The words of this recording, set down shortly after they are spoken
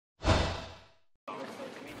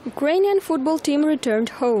Ukrainian football team returned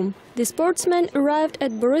home. The sportsmen arrived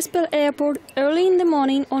at Boryspil airport early in the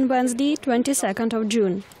morning on Wednesday, 22nd of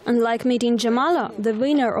June. Unlike meeting Jamala, the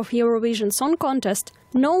winner of Eurovision Song Contest,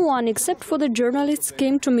 no one except for the journalists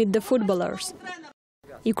came to meet the footballers.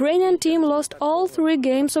 Ukrainian team lost all 3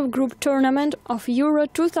 games of group tournament of Euro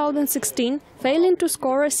 2016, failing to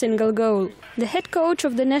score a single goal. The head coach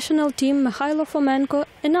of the national team, Mykhaylo Fomenko,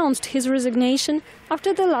 announced his resignation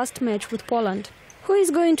after the last match with Poland. Who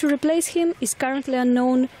is going to replace him is currently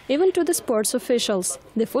unknown, even to the sports officials.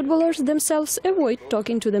 The footballers themselves avoid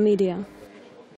talking to the media.